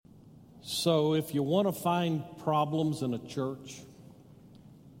So if you want to find problems in a church,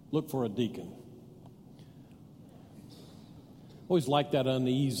 look for a deacon. Always like that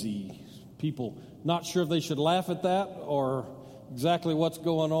uneasy. People not sure if they should laugh at that or exactly what's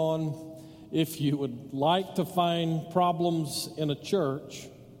going on. If you would like to find problems in a church,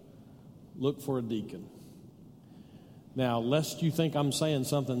 look for a deacon. Now, lest you think I'm saying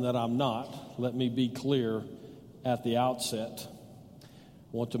something that I'm not, let me be clear at the outset.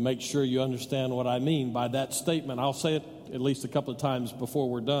 I want to make sure you understand what I mean by that statement. I'll say it at least a couple of times before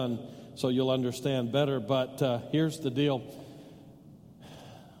we're done so you'll understand better. But here's the deal.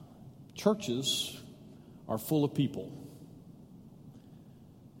 Churches are full of people.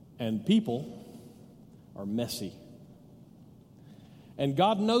 And people are messy. And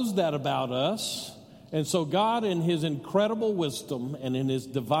God knows that about us. And so God, in His incredible wisdom and in His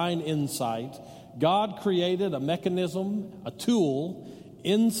divine insight, God created a mechanism, a tool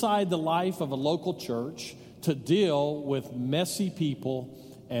inside the life of a local church to deal with messy people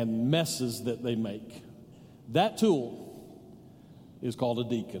and messes that they make. That tool is called a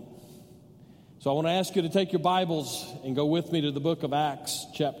deacon. So I want to ask you to take your Bibles and go with me to the book of Acts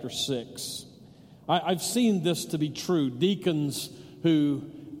chapter 6. I've seen this to be true. Deacons who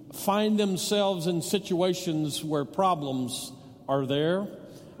find themselves in situations where problems are there.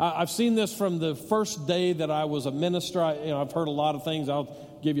 I've seen this from the first day that I was a minister. I've heard a lot of things.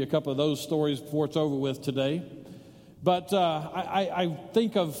 I'll give you a couple of those stories before it's over with today. But I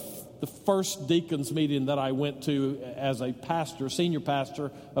think of the first deacons meeting that I went to as a pastor, senior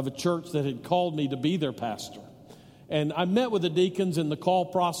pastor of a church that had called me to be their pastor. And I met with the deacons in the call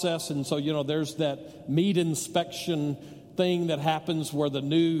process, and so, there's that meat inspection thing that happens where the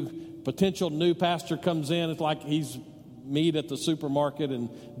potential new pastor comes in. It's like he's meat at the supermarket, and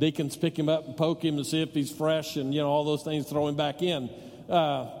deacons pick him up and poke him to see if he's fresh, and, all those things, throw him back in.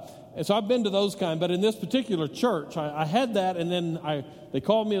 And so I've been to those kind, but in this particular church, I had that, and then they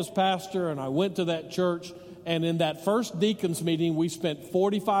called me as pastor, and I went to that church, and in that first deacons meeting, we spent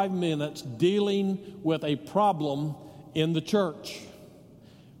 45 minutes dealing with a problem in the church.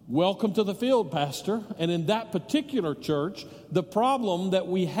 Welcome to the field, Pastor. And in that particular church, the problem that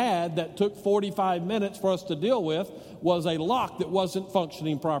we had that took 45 minutes for us to deal with was a lock that wasn't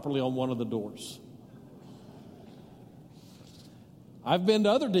functioning properly on one of the doors. I've been to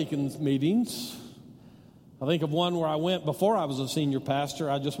other deacons meetings. I think of one where I went before I was a senior pastor.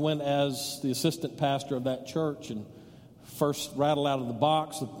 I just went as the assistant pastor of that church, and first rattle out of the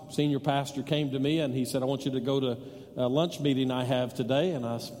box, the senior pastor came to me and he said, I want you to go to a lunch meeting I have today. And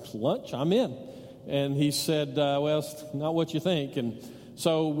I said, lunch? I'm in. And he said, well, it's not what you think. And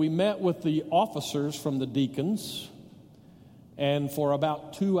so we met with the officers from the deacons, and for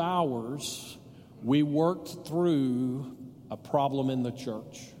about 2 hours, we worked through a problem in the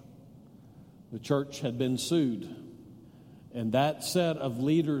church. The church had been sued, and that set of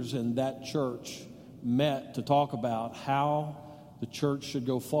leaders in that church met to talk about how the church should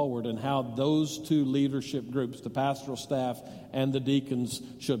go forward and how those two leadership groups, the pastoral staff and the deacons,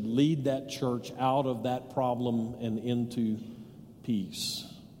 should lead that church out of that problem and into peace.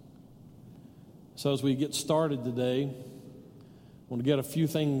 So as we get started today, I want to get a few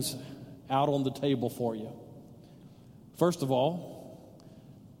things out on the table for you. First of all,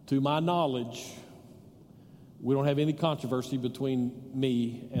 to my knowledge, we don't have any controversy between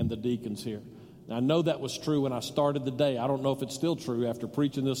me and the deacons here. Now, I know that was true when I started the day. I don't know if it's still true after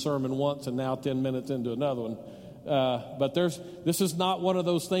preaching this sermon once and now 10 minutes into another one. But this is not one of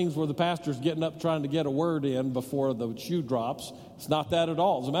those things where the pastor's getting up trying to get a word in before the shoe drops. It's not that at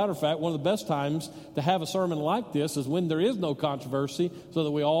all. As a matter of fact, one of the best times to have a sermon like this is when there is no controversy, so that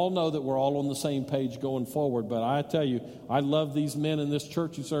we all know that we're all on the same page going forward. But I tell you, I love these men in this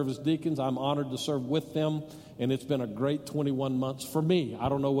church who serve as deacons. I'm honored to serve with them, and it's been a great 21 months for me. I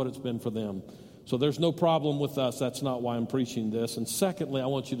don't know what it's been for them. So there's no problem with us. That's not why I'm preaching this. And secondly, I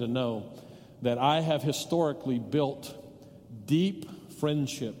want you to know that I have historically built deep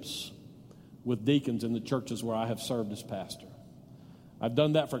friendships with deacons in the churches where I have served as pastor. I've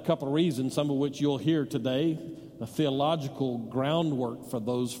done that for a couple of reasons, some of which you'll hear today, the theological groundwork for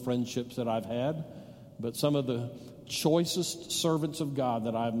those friendships that I've had. But some of the choicest servants of God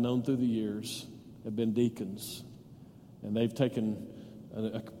that I've known through the years have been deacons. And they've taken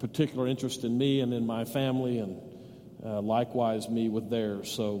a particular interest in me and in my family, and likewise me with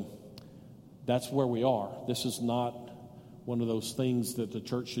theirs. So that's where we are. This is not one of those things that the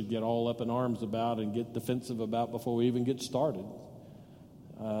church should get all up in arms about and get defensive about before we even get started.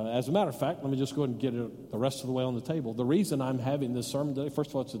 As a matter of fact, let me just go ahead and get it the rest of the way on the table. The reason I'm having this sermon today, first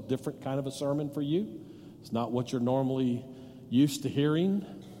of all, it's a different kind of a sermon for you. It's not what you're normally used to hearing.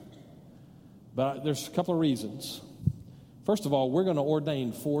 But there's a couple of reasons. First of all, we're going to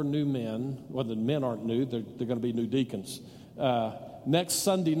ordain 4 new men. Well, the men aren't new. They're going to be new deacons. Next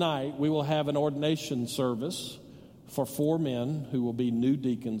Sunday night, we will have an ordination service for 4 men who will be new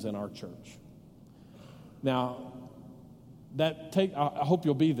deacons in our church. Now, I hope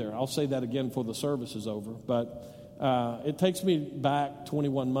you'll be there. I'll say that again before the service is over. But it takes me back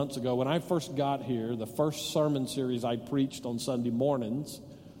 21 months ago. When I first got here, the first sermon series I preached on Sunday mornings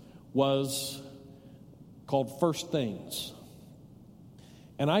was called First Things.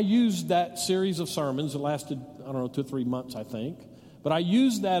 And I used that series of sermons. It lasted, 2 or 3 months, I think. But I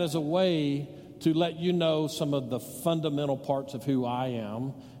used that as a way to let you know some of the fundamental parts of who I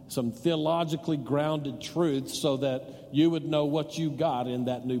am, some theologically grounded truths so that you would know what you got in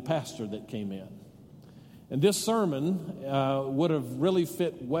that new pastor that came in. And this sermon would have really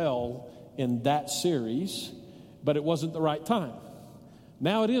fit well in that series, but it wasn't the right time.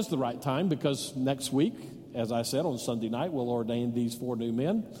 Now it is the right time because next week, as I said, on Sunday night, we'll ordain these 4 new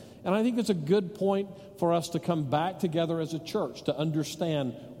men. And I think it's a good point for us to come back together as a church to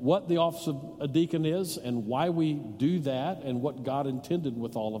understand what the office of a deacon is and why we do that and what God intended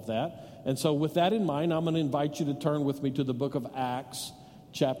with all of that. And so with that in mind, I'm going to invite you to turn with me to the book of Acts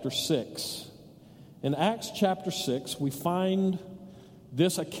chapter 6. In Acts chapter 6, we find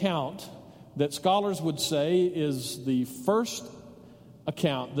this account that scholars would say is the first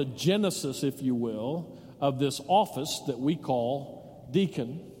account, the genesis, if you will, of this office that we call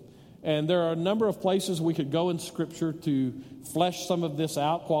deacon. And there are a number of places we could go in Scripture to flesh some of this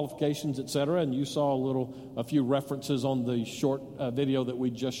out, qualifications, etc. And you saw a few references on the short video that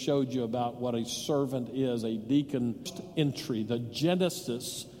we just showed you about what a servant is, a deacon entry, the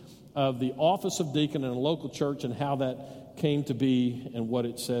genesis of the office of deacon in a local church and how that came to be and what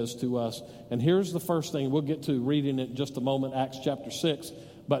it says to us. And here's the first thing. We'll get to reading it in just a moment, Acts chapter 6.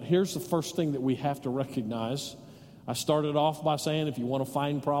 But here's the first thing that we have to recognize. I started off by saying if you want to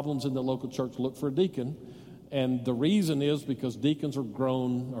find problems in the local church, look for a deacon. And the reason is because deacons are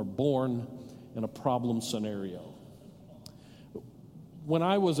born in a problem scenario. When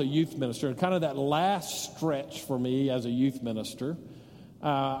I was a youth minister, kind of that last stretch for me as a youth minister,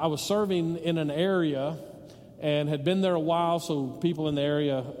 I was serving in an area and had been there a while, so people in the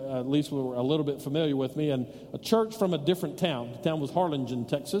area at least were a little bit familiar with me, and a church from a different town. The town was Harlingen,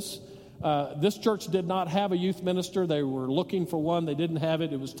 Texas. This church did not have a youth minister. They were looking for one. They didn't have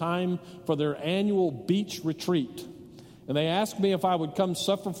it. It was time for their annual beach retreat. And they asked me if I would come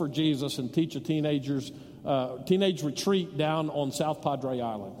suffer for Jesus and teach a teenage retreat down on South Padre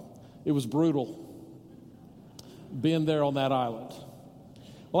Island. It was brutal being there on that island.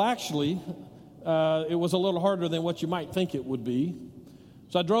 Well, actually, it was a little harder than what you might think it would be.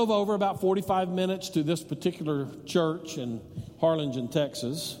 So I drove over about 45 minutes to this particular church in Harlingen,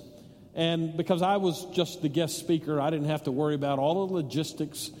 Texas. And because I was just the guest speaker, I didn't have to worry about all the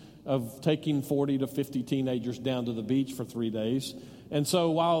logistics of taking 40 to 50 teenagers down to the beach for 3 days. And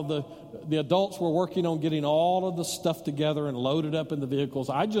so while the adults were working on getting all of the stuff together and loaded up in the vehicles,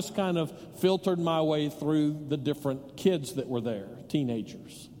 I just kind of filtered my way through the different kids that were there,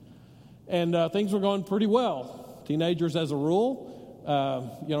 teenagers. And things were going pretty well. Teenagers, as a rule,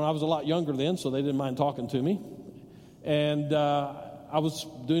 I was a lot younger then, so they didn't mind talking to me. And I was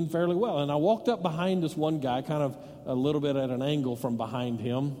doing fairly well. And I walked up behind this one guy, kind of a little bit at an angle from behind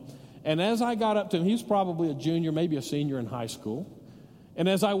him. And as I got up to him, he was probably a junior, maybe a senior in high school. And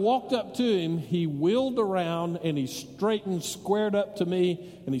as I walked up to him, he wheeled around and he straightened, squared up to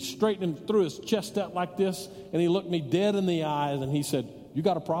me, and he straightened and threw his chest out like this, and he looked me dead in the eyes, and he said, "You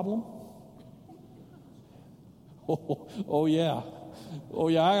got a problem?" Oh, yeah,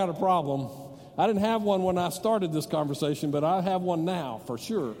 I got a problem. I didn't have one when I started this conversation, but I have one now for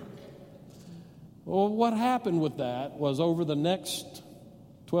sure. Well, what happened with that was over the next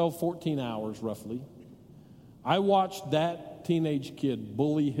 12, 14 hours roughly, I watched that teenage kid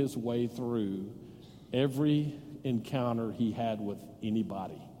bully his way through every encounter he had with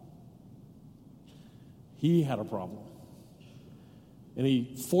anybody. He had a problem. And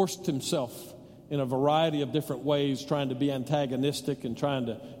he forced himself in a variety of different ways, trying to be antagonistic and trying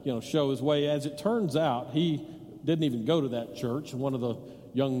to, show his way. As it turns out, he didn't even go to that church. One of the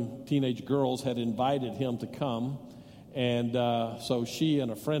young teenage girls had invited him to come. And so she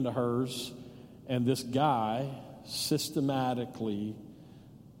and a friend of hers and this guy systematically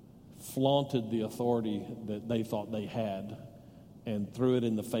flaunted the authority that they thought they had and threw it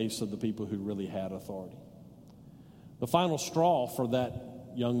in the face of the people who really had authority. The final straw for that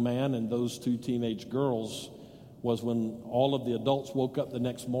young man and those 2 teenage girls was when all of the adults woke up the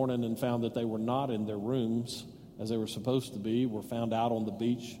next morning and found that they were not in their rooms as they were supposed to be, were found out on the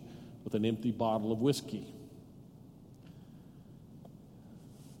beach with an empty bottle of whiskey.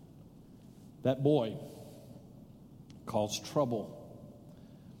 That boy caused trouble.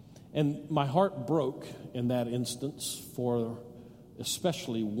 And my heart broke in that instance for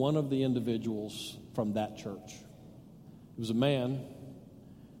especially one of the individuals from that church. He was a man.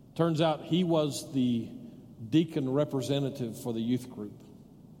 Turns out he was the deacon representative for the youth group.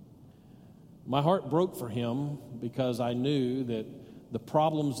 My heart broke for him because I knew that the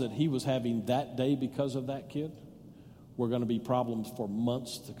problems that he was having that day because of that kid were going to be problems for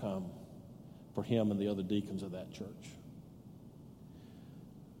months to come for him and the other deacons of that church.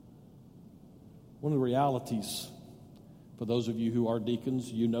 One of the realities, for those of you who are deacons,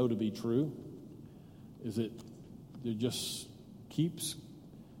 you know to be true, is that there just keeps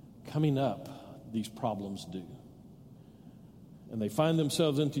coming up, these problems do. And they find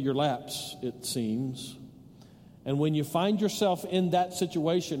themselves into your laps, it seems. And when you find yourself in that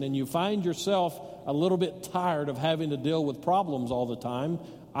situation and you find yourself a little bit tired of having to deal with problems all the time,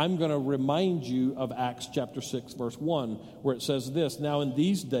 I'm going to remind you of Acts chapter 6, verse 1, where it says this: "Now in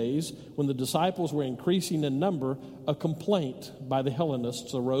these days, when the disciples were increasing in number, a complaint by the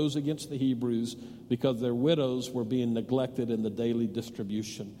Hellenists arose against the Hebrews because their widows were being neglected in the daily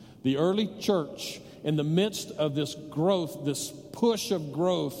distribution." The early church, in the midst of this growth, this push of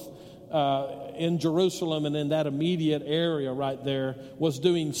growth in Jerusalem and in that immediate area right there, was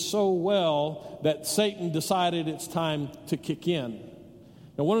doing so well that Satan decided it's time to kick in.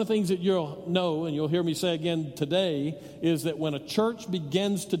 Now, one of the things that you'll know, and you'll hear me say again today, is that when a church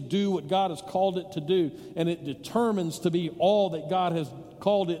begins to do what God has called it to do, and it determines to be all that God has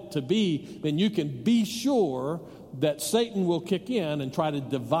called it to be, then you can be sure that Satan will kick in and try to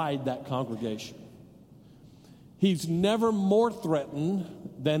divide that congregation. He's never more threatened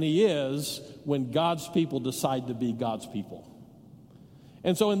than he is when God's people decide to be God's people.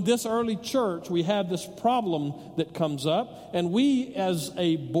 And so in this early church, we have this problem that comes up, and we as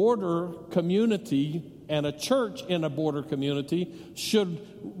a border community and a church in a border community should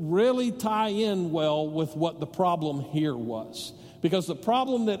really tie in well with what the problem here was. Because the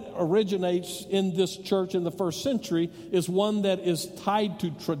problem that originates in this church in the first century is one that is tied to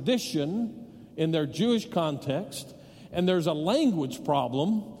tradition in their Jewish context, and there's a language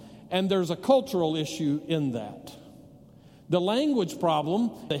problem, and there's a cultural issue in that. The language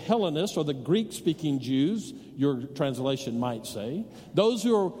problem, the Hellenists or the Greek-speaking Jews, your translation might say, those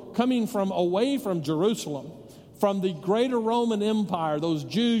who are coming from away from Jerusalem, from the greater Roman Empire, those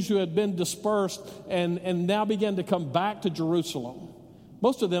Jews who had been dispersed and now began to come back to Jerusalem.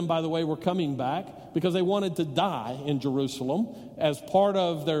 Most of them, by the way, were coming back because they wanted to die in Jerusalem as part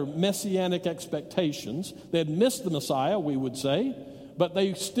of their messianic expectations. They had missed the Messiah, we would say, but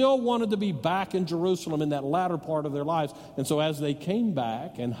they still wanted to be back in Jerusalem in that latter part of their lives. And so as they came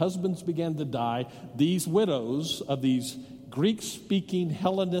back and husbands began to die, these widows of these Greek-speaking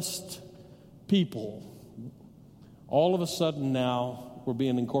Hellenist people all of a sudden now were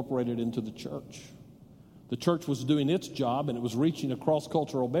being incorporated into the church. The church was doing its job, and it was reaching across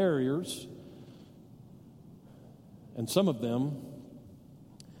cultural barriers. And some of them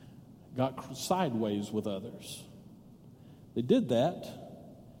got sideways with others. They did that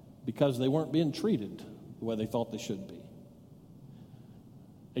because they weren't being treated the way they thought they should be.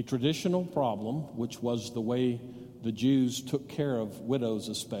 A traditional problem, which was the way the Jews took care of widows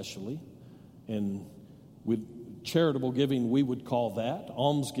especially, and with charitable giving we would call that,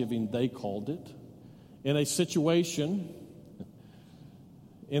 almsgiving they called it, in a situation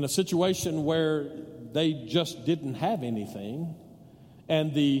where they just didn't have anything,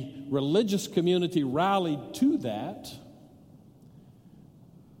 and the religious community rallied to that.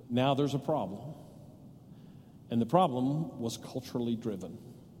 Now there's a problem. And the problem was culturally driven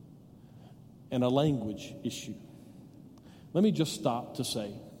and a language issue. Let me just stop to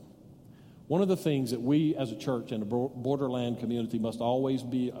say, one of the things that we as a church and a borderland community must always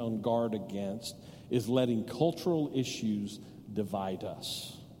be on guard against is letting cultural issues divide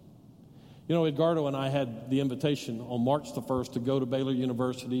us. You know, Edgardo and I had the invitation on March the 1st to go to Baylor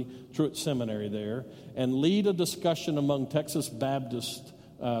University, Truett Seminary there, and lead a discussion among Texas Baptist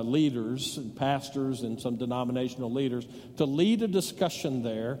leaders and pastors and some denominational leaders, to lead a discussion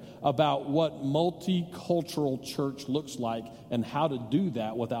there about what multicultural church looks like and how to do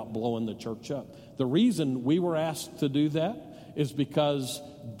that without blowing the church up. The reason we were asked to do that is because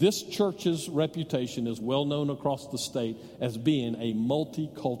this church's reputation is well known across the state as being a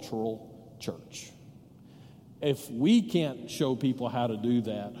multicultural church. If we can't show people how to do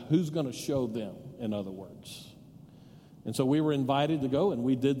that, who's going to show them, in other words? And so we were invited to go, and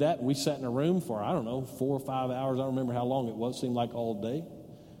we did that. And we sat in a room for, 4 or 5 hours. I don't remember how long it was. It seemed like all day.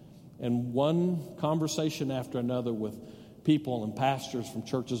 and one conversation after another with people and pastors from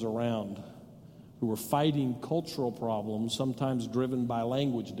churches around who were fighting cultural problems, sometimes driven by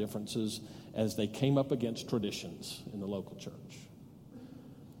language differences, as they came up against traditions in the local church.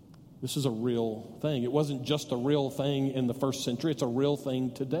 This is a real thing. It wasn't just a real thing in the first century. It's a real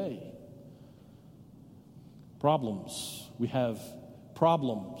thing today. Problems. We have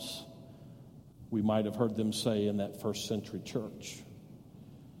problems. We might have heard them say in that first century church.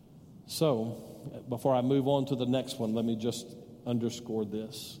 So, before I move on to the next one, let me just underscore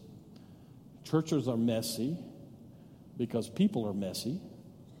this. Churches are messy because people are messy,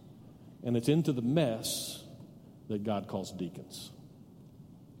 and it's into the mess that God calls deacons.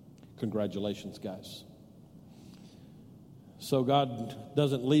 Congratulations, guys. So God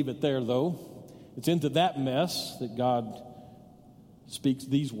doesn't leave it there, though. It's into that mess that God speaks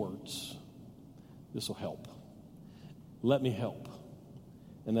these words. This will help. Let me help.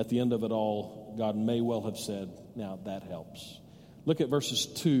 And at the end of it all, God may well have said, now that helps. Look at verses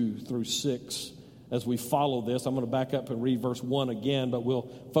 2 through 6 as we follow this. I'm going to back up and read verse 1 again, but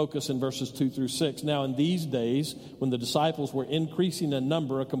we'll focus in verses 2 through 6. Now, in these days, when the disciples were increasing in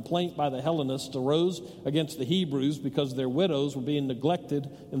number, a complaint by the Hellenists arose against the Hebrews because their widows were being neglected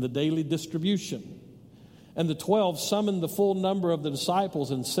in the daily distribution. And the 12 summoned the full number of the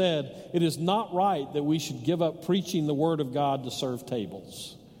disciples and said, "It is not right that we should give up preaching the word of God to serve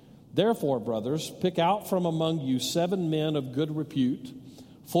tables. Therefore, brothers, pick out from among you 7 men of good repute,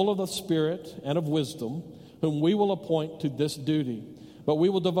 full of the Spirit and of wisdom, whom we will appoint to this duty. But we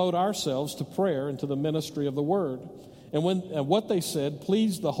will devote ourselves to prayer and to the ministry of the word." And what they said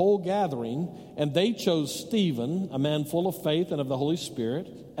pleased the whole gathering, and they chose Stephen, a man full of faith and of the Holy Spirit,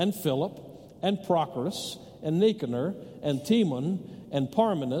 and Philip, and Prochorus, and Nicanor, and Timon, and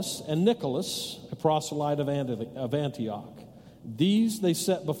Parmenas, and Nicholas, a proselyte of Antioch. These they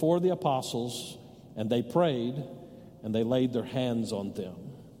set before the apostles, and they prayed, and they laid their hands on them.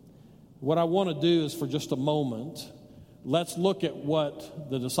 What I want to do is, for just a moment, let's look at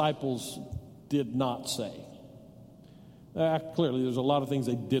what the disciples did not say. Clearly, there's a lot of things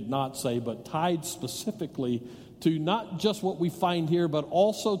they did not say, but tied specifically to not just what we find here, but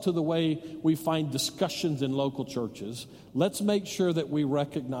also to the way we find discussions in local churches. Let's make sure that we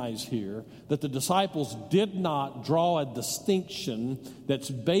recognize here that the disciples did not draw a distinction that's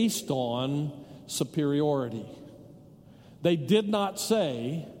based on superiority. They did not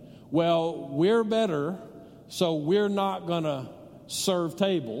say, well, we're better, so we're not going to serve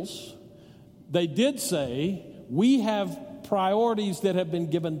tables. They did say, we have priorities that have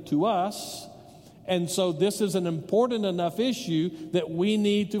been given to us, and so this is an important enough issue that we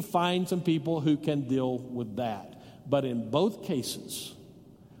need to find some people who can deal with that. But in both cases,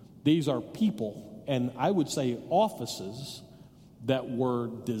 these are people, and I would say offices, that were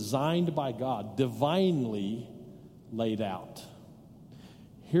designed by God, divinely laid out.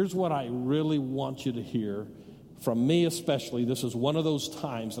 Here's what I really want you to hear from me especially. This is one of those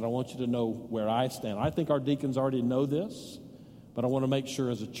times that I want you to know where I stand. I think our deacons already know this, but I want to make sure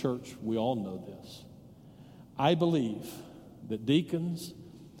as a church we all know this. I believe that deacons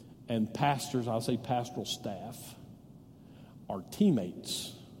and pastors, I'll say pastoral staff, are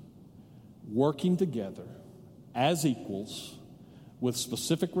teammates working together as equals with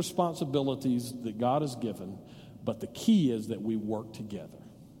specific responsibilities that God has given, but the key is that we work together.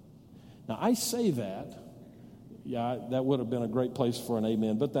 Now, I say that, that would have been a great place for an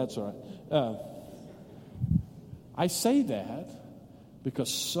amen, but that's all right. I say that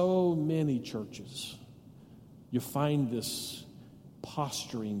because so many churches, you find this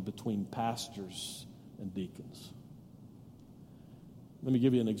posturing between pastors and deacons. Let me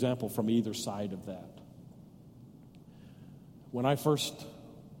give you an example from either side of that. When I first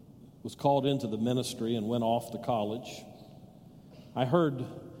was called into the ministry and went off to college, I heard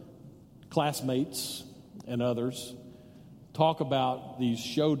classmates and others talk about these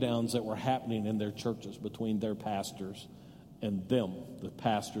showdowns that were happening in their churches between their pastors and them, the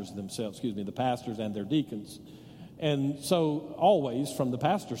pastors and their deacons. And so always from the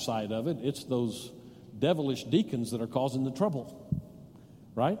pastor side of it, it's those devilish deacons that are causing the trouble,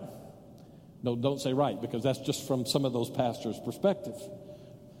 right? No, don't say right, because that's just from some of those pastors' perspective.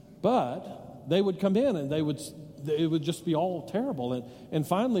 But they would come in and it would just be all terrible. And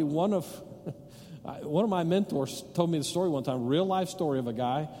finally, one of my mentors told me the story one time, real life story of a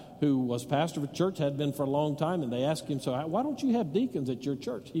guy who was pastor of a church, had been for a long time, and they asked him, so why don't you have deacons at your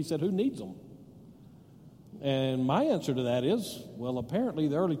church? He said, who needs them? And my answer to that is, well, apparently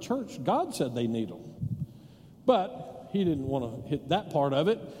the early church, God said they need them. But he didn't want to hit that part of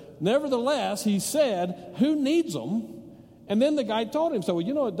it. Nevertheless, he said, who needs them? And then the guy told him, so,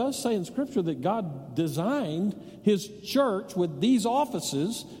 it does say in Scripture that God designed his church with these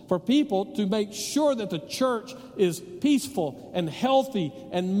offices for people to make sure that the church is peaceful and healthy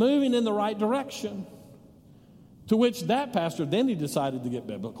and moving in the right direction. To which that pastor, then he decided to get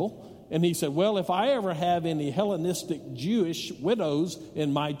biblical. And he said, well, if I ever have any Hellenistic Jewish widows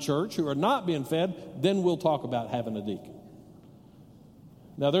in my church who are not being fed, then we'll talk about having a deacon.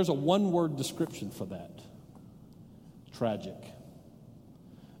 Now, there's a one-word description for that. Tragic.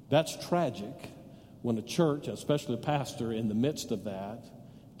 That's tragic when a church, especially a pastor, in the midst of that,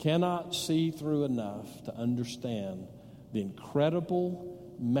 cannot see through enough to understand the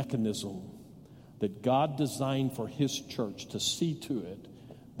incredible mechanism that God designed for his church to see to it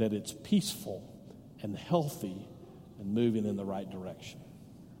that it's peaceful and healthy and moving in the right direction.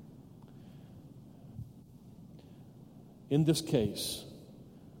 In this case,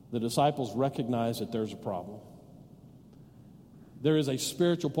 the disciples recognize that there's a problem. There is a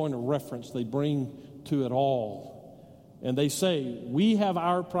spiritual point of reference they bring to it all. And they say, we have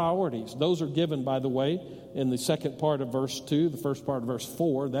our priorities. Those are given, by the way, in the second part of verse 2, the first part of verse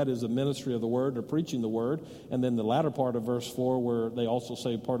 4. That is the ministry of the word, or preaching the word. And then the latter part of verse 4, where they also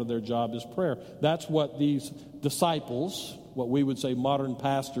say part of their job is prayer. That's what these disciples, what we would say modern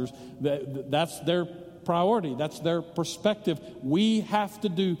pastors, that's their priority. That's their perspective. We have to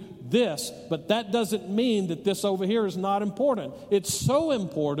do this, but that doesn't mean that this over here is not important. It's so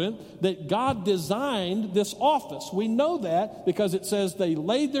important that God designed this office. We know that because it says they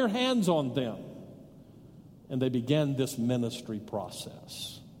laid their hands on them and they began this ministry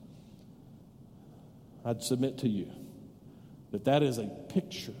process. I'd submit to you that that is a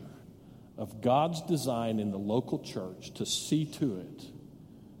picture of God's design in the local church to see to it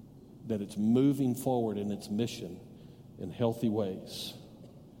that it's moving forward in its mission in healthy ways.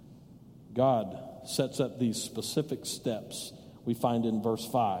 God sets up these specific steps we find in verse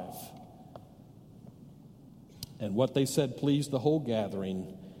 5. And what they said pleased the whole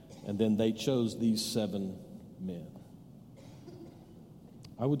gathering, and then they chose these 7 men.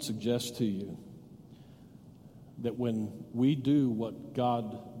 I would suggest to you that when we do what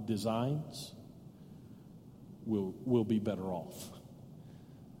God designs, we'll be better off.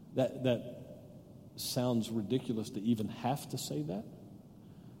 That sounds ridiculous to even have to say that,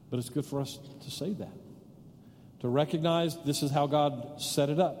 but it's good for us to say that, to recognize this is how God set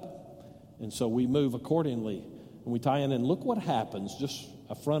it up. And so we move accordingly, and we tie in, and look what happens, just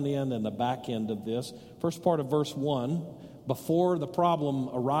a front end and a back end of this. First part of verse 1, before the problem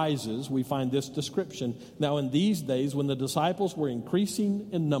arises, we find this description. Now in these days, when the disciples were increasing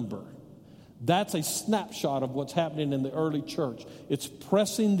in number, that's a snapshot of what's happening in the early church. It's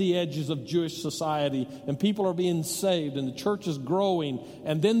pressing the edges of Jewish society, and people are being saved, and the church is growing.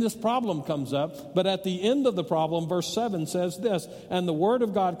 And then this problem comes up. But at the end of the problem, verse 7 says this, and the word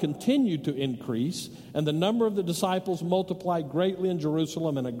of God continued to increase, and the number of the disciples multiplied greatly in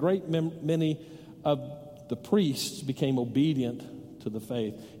Jerusalem, and a great many of the priests became obedient to the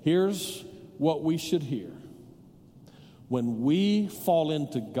faith. Here's what we should hear. When we fall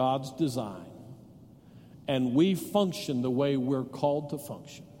into God's design, and we function the way we're called to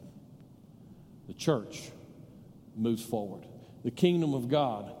function, the church moves forward. The kingdom of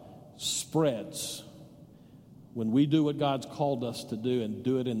God spreads. When we do what God's called us to do and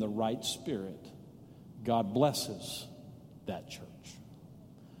do it in the right spirit, God blesses that church.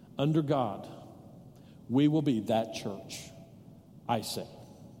 Under God, we will be that church, I say.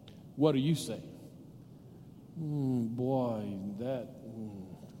 What do you say? Boy, that...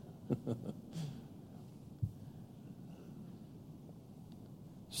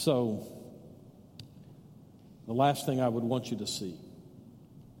 So, the last thing I would want you to see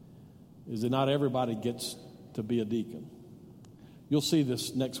is that not everybody gets to be a deacon. You'll see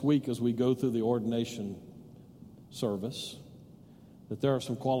this next week as we go through the ordination service, that there are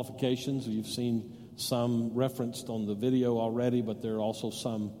some qualifications. You've seen some referenced on the video already, but there are also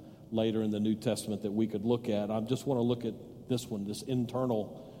some later in the New Testament that we could look at. I just want to look at this one, this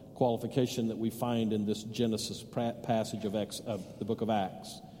internal qualification that we find in this Genesis passage of the book of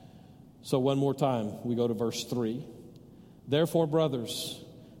Acts. So one more time, we go to verse 3. Therefore, brothers,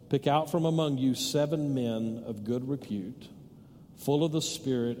 pick out from among you 7 men of good repute, full of the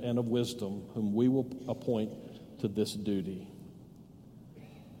Spirit and of wisdom, whom we will appoint to this duty.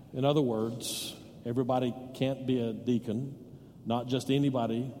 In other words, everybody can't be a deacon. Not just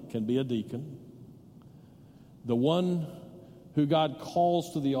anybody can be a deacon. The one who God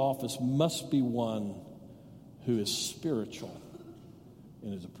calls to the office must be one who is spiritual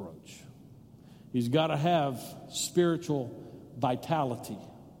in his approach. He's got to have spiritual vitality.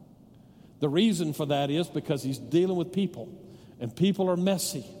 The reason for that is because he's dealing with people. And people are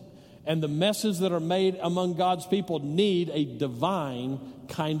messy. And the messes that are made among God's people need a divine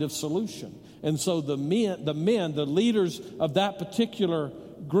kind of solution. And so the leaders of that particular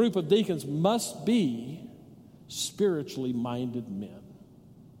group of deacons must be spiritually minded men.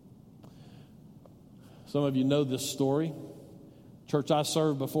 Some of you know this story. Church I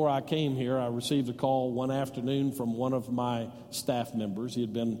served before I came here, I received a call one afternoon from one of my staff members. He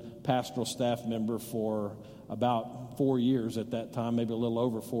had been pastoral staff member for about 4 years at that time, maybe a little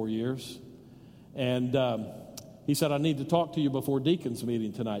over 4 years. And he said, I need to talk to you before deacons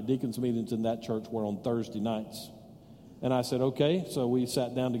meeting tonight. Deacons meetings in that church were on Thursday nights. And I said, okay. So we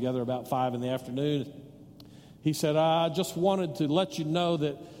sat down together about 5 in the afternoon. He said, I just wanted to let you know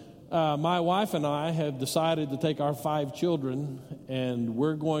that my wife and I have decided to take our 5 children and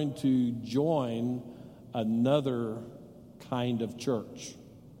we're going to join another kind of church.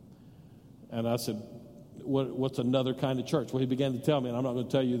 And I said, what's another kind of church? Well, he began to tell me, and I'm not going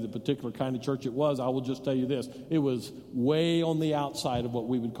to tell you the particular kind of church it was. I will just tell you this. It was way on the outside of what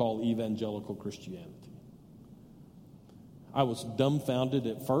we would call evangelical Christianity. I was dumbfounded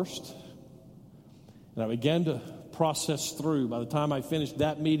at first, and I began to process through. By the time I finished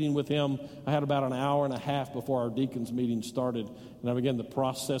that meeting with him, I had about an hour and a half before our deacons meeting started, and I began to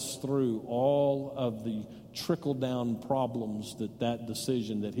process through all of the trickle-down problems that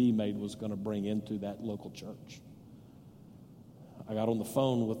decision that he made was going to bring into that local church. I got on the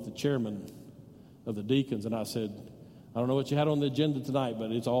phone with the chairman of the deacons, and I said, I don't know what you had on the agenda tonight,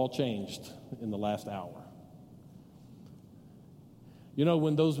 but it's all changed in the last hour. You know,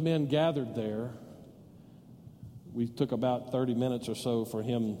 when those men gathered there, we took about 30 minutes or so for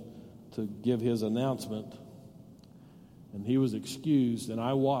him to give his announcement, and he was excused, and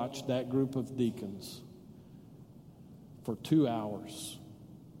I watched that group of deacons for 2 hours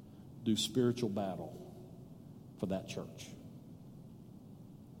do spiritual battle for that church.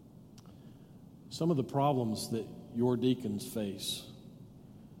 Some of the problems that your deacons face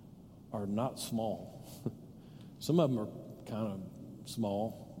are not small. Some of them are kind of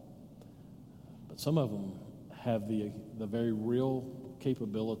small, but some of them have the very real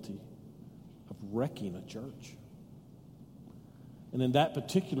capability of wrecking a church. And in that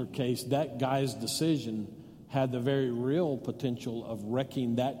particular case, that guy's decision had the very real potential of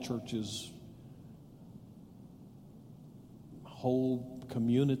wrecking that church's whole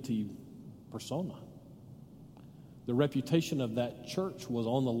community persona. The reputation of that church was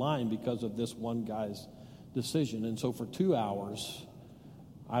on the line because of this one guy's decision. And so for 2 hours,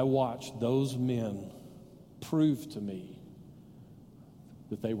 I watched those men prove to me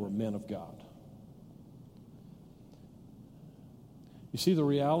that they were men of God. You see, the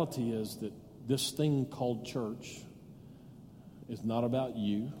reality is that this thing called church is not about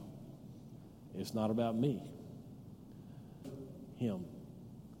you. It's not about me. Him.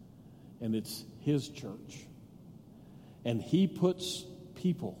 And it's his church. And he puts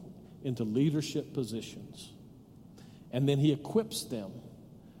people into leadership positions. And then he equips them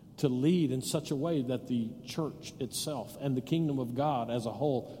to lead in such a way that the church itself and the kingdom of God as a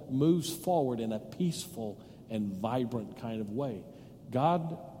whole moves forward in a peaceful and vibrant kind of way.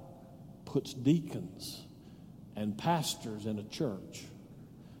 God puts deacons and pastors in a church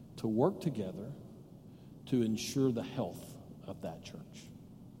to work together to ensure the health of that church.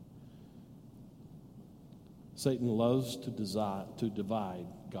 Satan loves to divide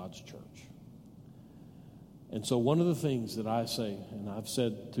God's church. And so one of the things that I say, and I've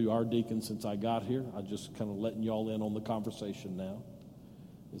said to our deacons since I got here, I'm just kind of letting y'all in on the conversation now,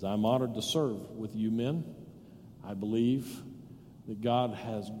 is I'm honored to serve with you men. I believe that God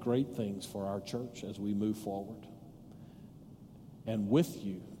has great things for our church as we move forward. And with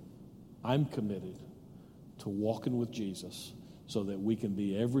you, I'm committed to walking with Jesus so that we can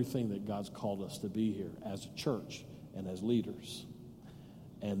be everything that God's called us to be here as a church and as leaders.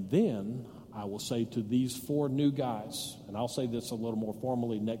 And then I will say to these 4 new guys, and I'll say this a little more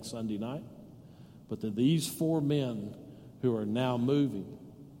formally next Sunday night, but to these 4 men who are now moving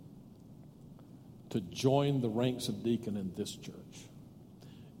to join the ranks of deacon in this church,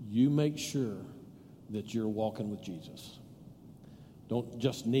 you make sure that you're walking with Jesus. Don't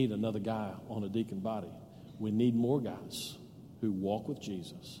just need another guy on a deacon body. We need more guys who walk with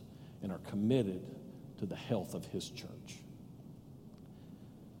Jesus and are committed to the health of his church.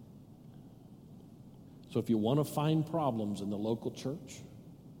 So if you want to find problems in the local church,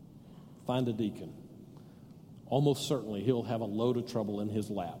 find a deacon. Almost certainly he'll have a load of trouble in his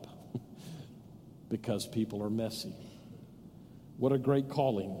lap because people are messy. What a great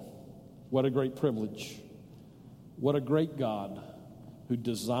calling. What a great privilege. What a great God who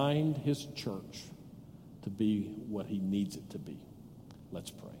designed his church to be what he needs it to be.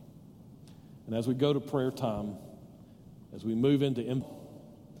 Let's pray. And as we go to prayer time, as we move into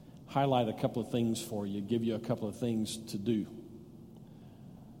highlight a couple of things for you, give you a couple of things to do.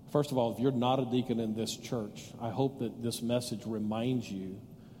 First of all, if you're not a deacon in this church, I hope that this message reminds you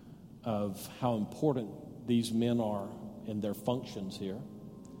of how important these men are in their functions here,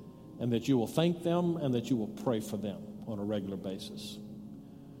 and that you will thank them and that you will pray for them on a regular basis.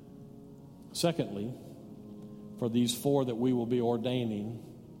 Secondly, for these 4 that we will be ordaining,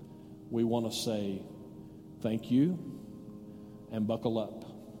 we want to say thank you and buckle up.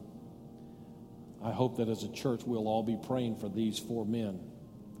 I hope that as a church we'll all be praying for these 4 men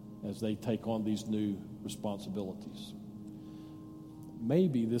as they take on these new responsibilities.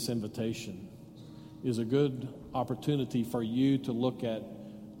 Maybe this invitation is a good opportunity for you to look at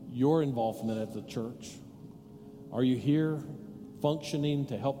your involvement at the church. Are you here functioning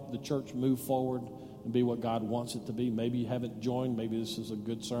to help the church move forward and be what God wants it to be? Maybe you haven't joined. Maybe this is a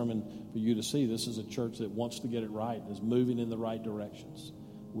good sermon for you to see. This is a church that wants to get it right, is moving in the right directions.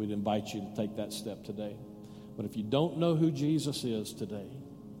 We'd invite you to take that step today. But if you don't know who Jesus is today,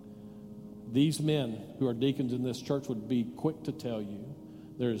 these men who are deacons in this church would be quick to tell you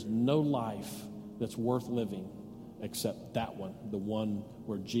there is no life that's worth living except that one, the one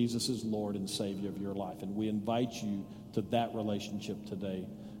where Jesus is Lord and Savior of your life. And we invite you to that relationship today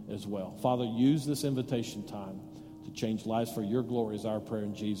as well. Father, use this invitation time to change lives for your glory is our prayer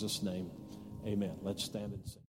in Jesus' name. Amen. Let's stand and sing.